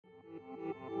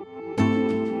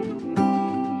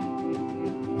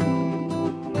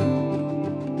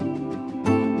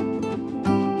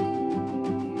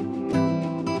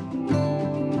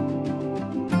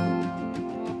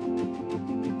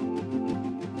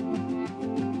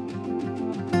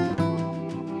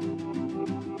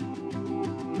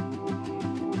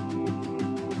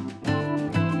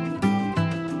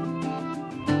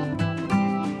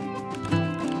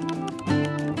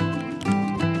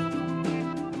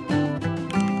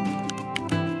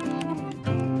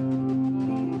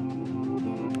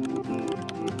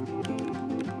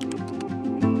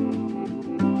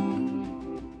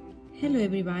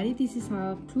everybody, this is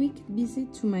a quick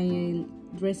visit to my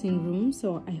dressing room,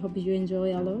 so I hope you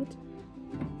enjoy a lot.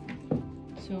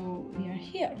 So we are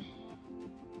here.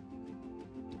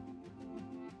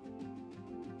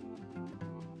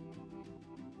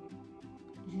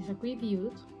 This is a quick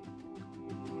view.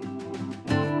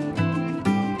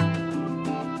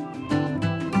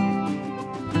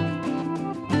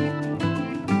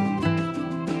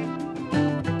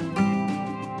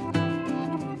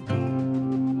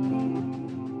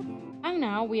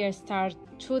 Now we are start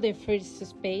to the first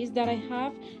space that I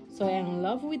have. So I am in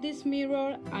love with this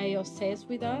mirror. I obsessed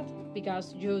with that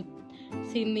because you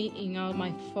see me in all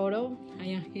my photo. I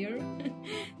am here.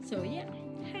 So yeah,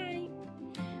 hi.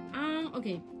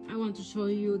 Okay, I want to show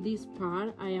you this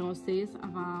part. I am obsessed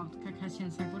about Kakashi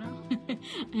and Sakura.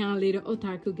 I am a little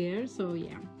otaku girl, so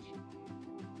yeah.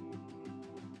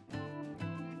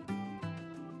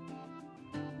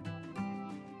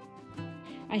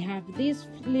 I have this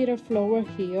little flower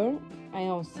here. I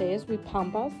am obsessed with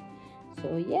pampas,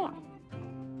 so yeah.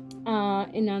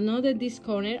 In another this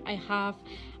corner, I have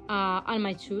all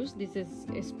my shoes. This is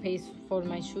a space for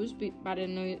my shoes, but I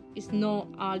know it's not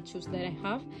all shoes that I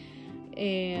have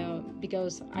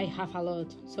because I have a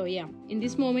lot. So yeah, in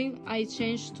this moment I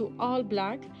changed to all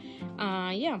black.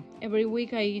 Yeah, every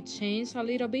week I change a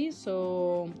little bit,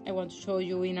 so I want to show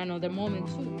you in another moment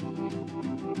too.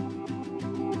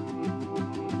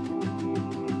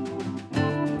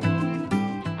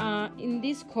 In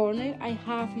this corner I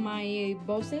have my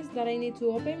boxes that I need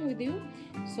to open with you,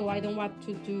 so I don't want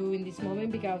to do in this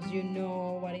moment because you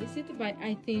know what is it, but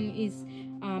I think it's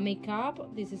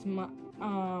makeup. This is my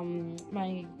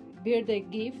my birthday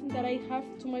gift that I have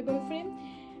to my boyfriend.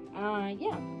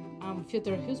 Yeah,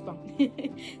 future husband.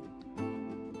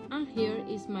 And here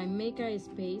is my makeup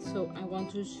space, so I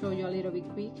want to show you a little bit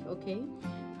quick, okay?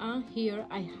 And here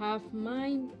I have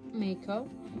my makeup.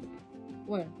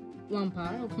 Well, one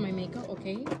part of my makeup,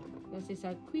 okay? This is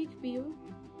a quick view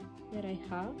that I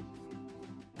have.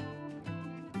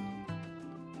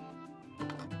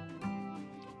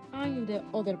 And in the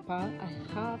other part, I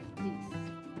have this.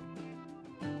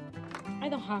 I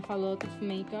don't have a lot of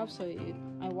makeup, so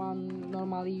I won't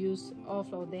normally use all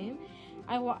of them.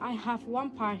 I have one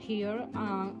part here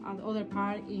and the other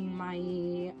part in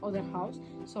my other house,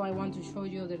 so I want to show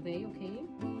you other day, okay?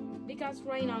 Because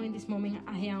right now in this moment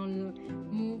I am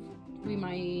moved with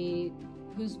my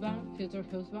husband, future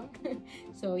husband.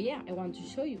 So yeah, I want to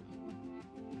show you.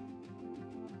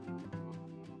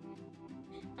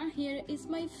 And here is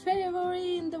my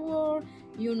favorite in the world.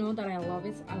 You know that I love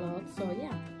it a lot, so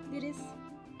yeah, it is.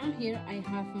 And here I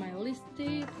have my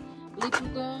lipstick, lip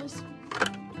gloss.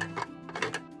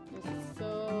 This is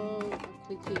so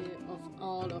quickly of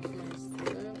all of my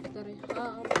stuff that I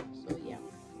have. So yeah.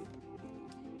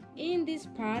 In this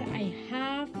part I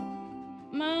have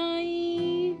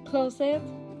my closet.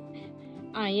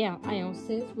 Yeah, I am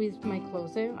obsessed with my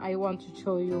closet. I want to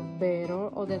show you better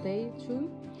other day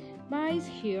too, but it's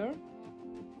here.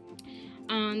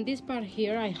 And this part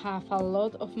here I have a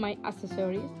lot of my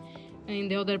accessories, and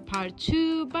the other part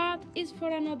too, but it's for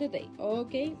another day,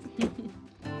 okay?